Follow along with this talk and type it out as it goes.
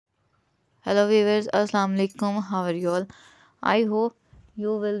Hello viewers, Assalamu alaikum. How are you all? I hope you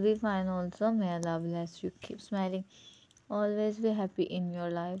will be fine also. May Allah bless you. Keep smiling. Always be happy in your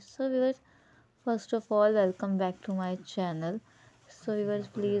life. So viewers, first of all, welcome back to my channel. So viewers,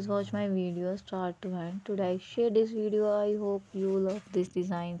 please watch my video start to end. Today I share this video. I hope you love these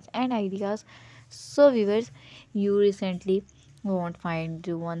designs and ideas. So viewers, you recently won't find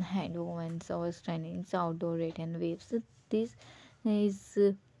one hand woman's or standing outdoor rate and waves. This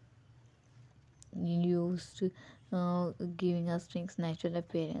is used giving us things natural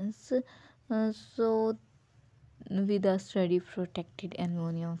appearance. So with a steady protected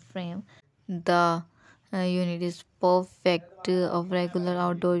aluminum frame, the unit is perfect of regular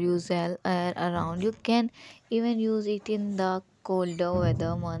outdoor use air around. You can even use it in the colder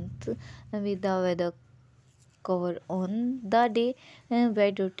weather month with the weather cover on the day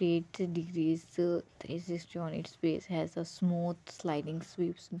bed rotates degrees 360 on its base has a smooth sliding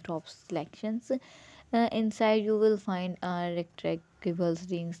sweeps top selections. Inside you will find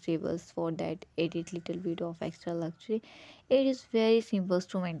retractable ring tables for that added little bit of extra luxury. It is very simple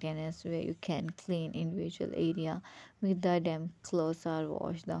to maintenance where you can clean individual area with the damp clothes or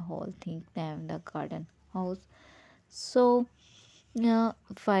wash the whole thing down the garden house. So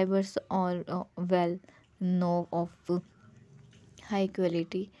fibers are well know of high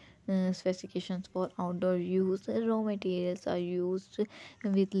quality specifications for outdoor use. Raw materials are used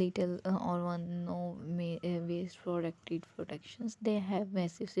with little or one no waste protected protections. They have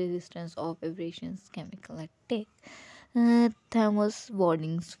massive resistance of vibrations, chemical attack. Thermos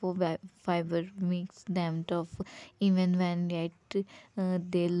boardings for fiber makes them tough even when yet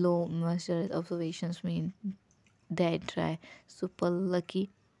they low moisture observations mean they dry super lucky.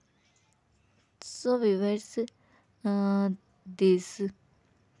 So viewers, this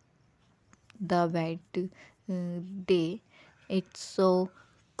the bed day. It's so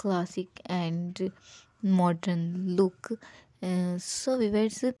classic and modern look. So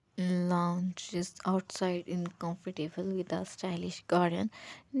viewers, lounges outside in comfortable with a stylish garden.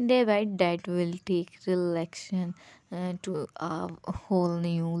 Daybed that will take relaxation to a whole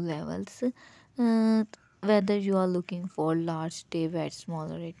new levels. Uh, whether you are looking for large day bed,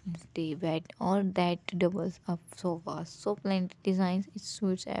 smaller day bed, or that doubles up sofas, so plenty designs it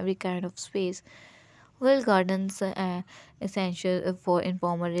suits every kind of space. Well, gardens essential for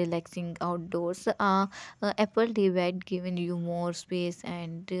informal relaxing outdoors. Apple tea bed giving you more space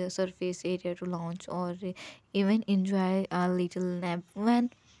and surface area to lounge or even enjoy a little nap.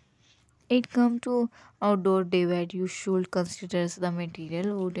 When it comes to outdoor day bed, you should consider the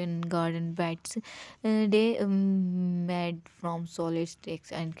material. Wooden garden beds. They made from solid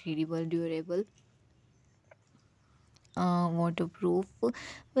sticks and incredible durable, waterproof.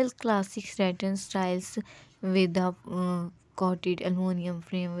 Well, classic satin styles with a coated aluminum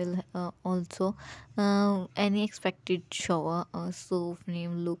frame will also any expected shower so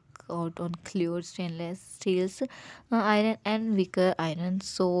frame look out on clear stainless steels, iron and wicker iron.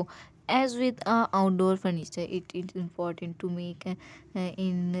 So as with outdoor furniture, it is important to make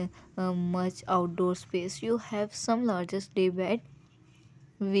in much outdoor space. You have some largest day bed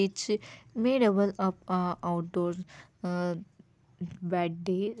which may double up outdoors. Uh, Bad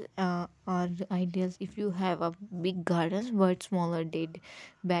days are ideal if you have a big gardens, but smaller dead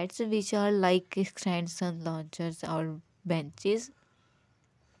beds which are like extension launchers or benches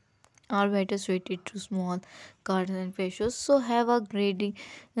are better suited to small gardens and patios. So have a grading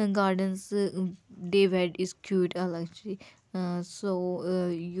gardens day bed is cute a luxury. So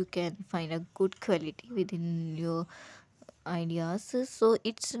you can find a good quality within your ideas. So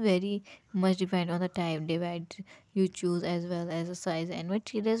it's very much depend on the type divide you choose as well as the size and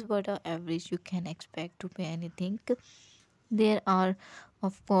materials, but on average you can expect to pay anything. There are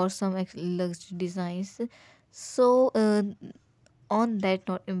of course some luxury designs. So on that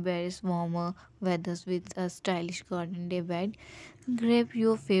not embarrass warmer weathers with a stylish garden day bed, grab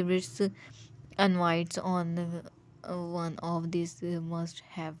your favorites and whites on one of these must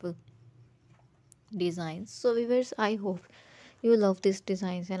have designs. So viewers, I hope you love these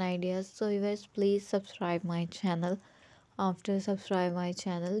designs and ideas. So viewers, please subscribe my channel. After subscribe my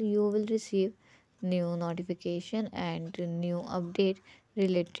channel, you will receive new notification and new update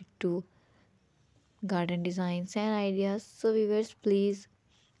related to garden designs and ideas. So viewers, please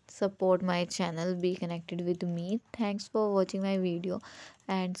support my channel, be connected with me. Thanks for watching my video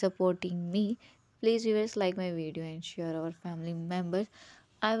and supporting me. Please viewers, like my video and share our family members.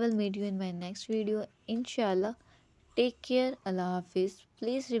 I will meet you in my next video, inshallah. Take care. Allah Hafiz.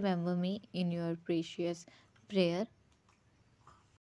 Please remember me in your precious prayer.